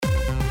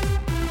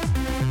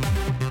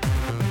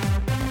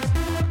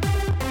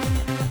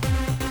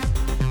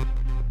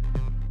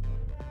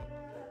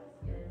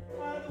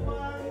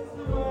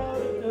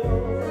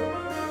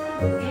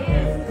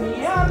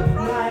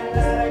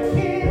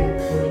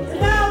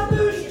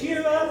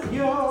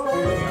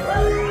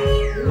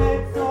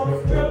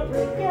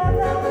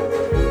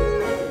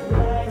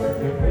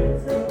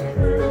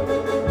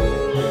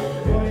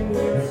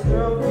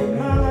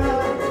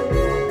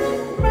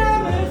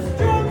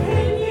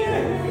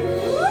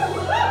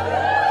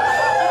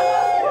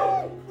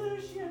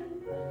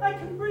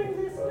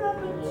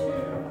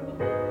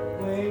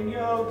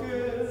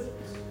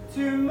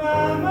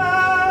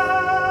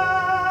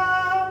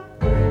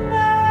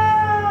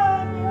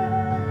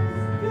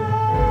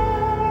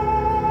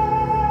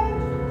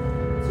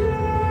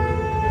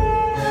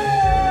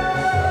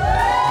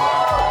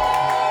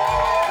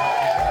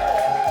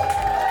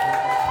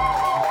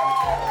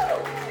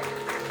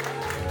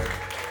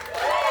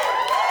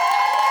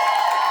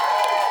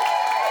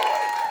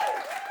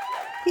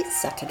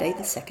It's Saturday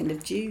the 2nd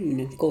of June.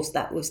 Of course,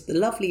 that was the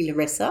lovely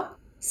Larissa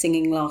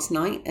singing last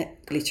night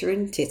at Glitter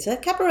and Titter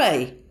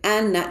Cabaret.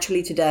 And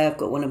naturally today I've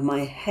got one of my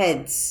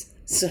heads.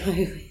 So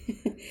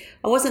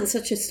I wasn't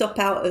such a stop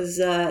out as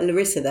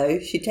Larissa though.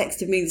 She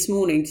texted me this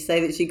morning to say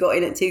that she got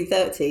in at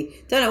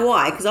 2:30. Don't know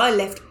why, because I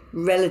left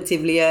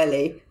relatively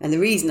early. And the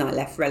reason I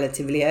left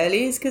relatively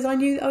early is because I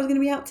knew I was going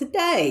to be out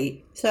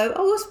today. So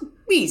I was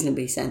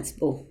reasonably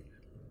sensible.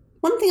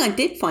 One thing I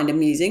did find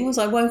amusing was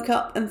I woke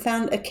up and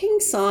found a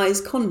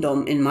king-size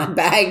condom in my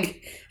bag.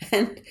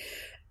 And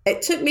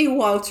it took me a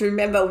while to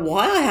remember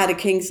why I had a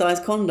king-size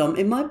condom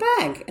in my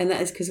bag. And that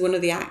is because one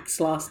of the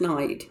acts last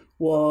night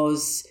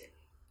was,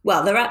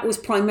 well, their act was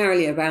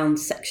primarily around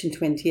Section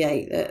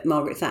 28 that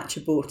Margaret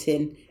Thatcher brought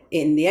in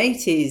the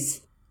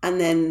 80s.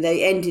 And then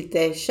they ended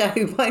their show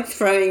by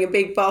throwing a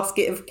big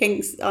basket of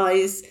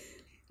king-size,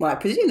 well, I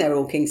presume they're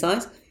all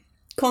king-size,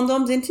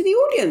 condoms into the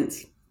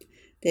audience.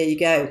 There you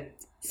go.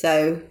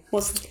 So,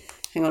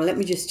 hang on, let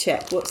me just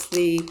check. What's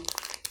the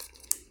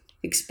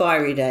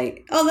expiry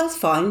date? Oh, that's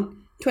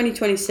fine.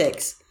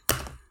 2026.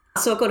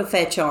 So I've got a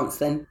fair chance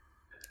then.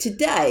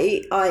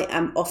 Today, I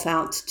am off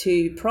out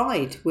to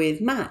Pride with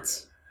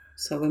Matt.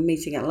 So we're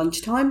meeting at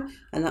lunchtime,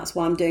 and that's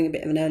why I'm doing a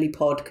bit of an early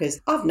pod, because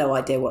I've no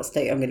idea what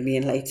state I'm going to be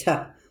in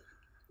later.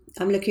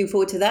 I'm looking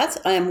forward to that.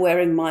 I am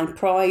wearing my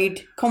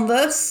Pride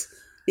Converse.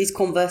 These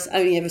Converse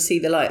only ever see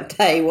the light of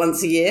day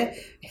once a year.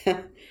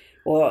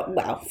 Or,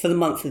 well, for the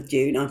month of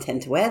June, I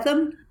tend to wear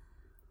them.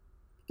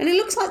 And it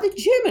looks like the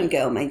German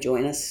girl may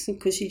join us,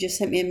 because she just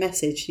sent me a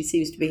message. She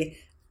seems to be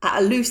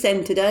at a loose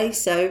end today.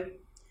 So,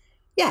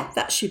 yeah,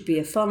 that should be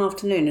a fun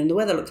afternoon. And the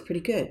weather looks pretty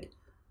good.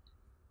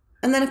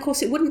 And then, of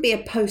course, it wouldn't be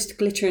a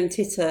post-Glitter and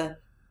Titter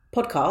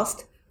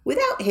podcast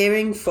without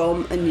hearing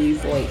from a new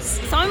voice.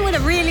 So I'm with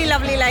a really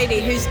lovely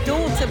lady whose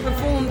daughter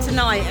performed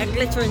tonight at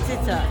Glitter and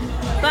Titter.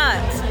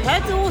 But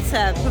her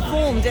daughter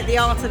performed at the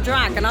Art of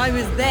Drag, and I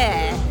was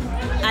there.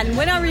 And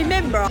when I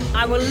remember,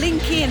 I will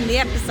link in the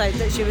episode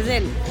that she was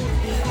in.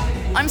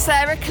 I'm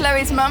Sarah,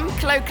 Chloe's mum,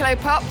 Chloe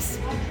Pops.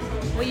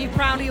 Were you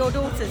proud of your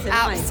daughter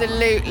tonight?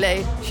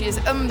 Absolutely. She is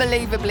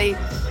unbelievably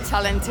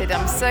talented.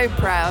 I'm so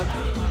proud.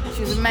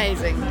 She's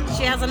amazing.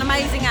 She has an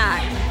amazing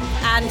act,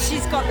 and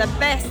she's got the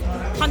best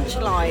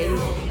punchline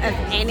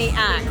of any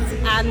act.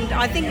 And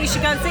I think you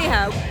should go and see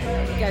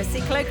her. Go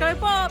see Chloe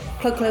Pop.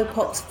 Chloe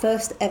Pop's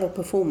first ever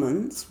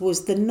performance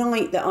was the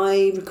night that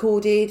I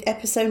recorded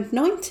episode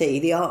 90,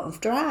 The Art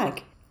of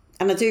Drag.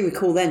 And I do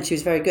recall then she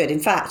was very good. In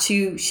fact,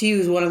 she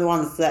was one of the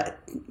ones that,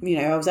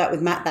 I was out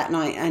with Matt that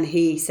night and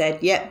he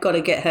said, yep, got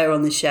to get her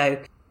on the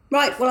show.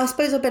 Right, well, I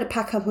suppose I better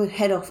pack up and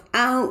head off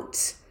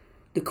out.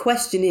 The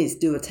question is,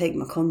 do I take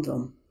my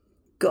condom?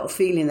 Got a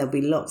feeling there'll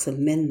be lots of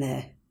men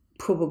there.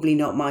 Probably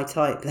not my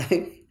type,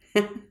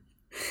 though.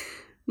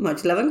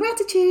 Much love and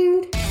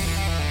gratitude.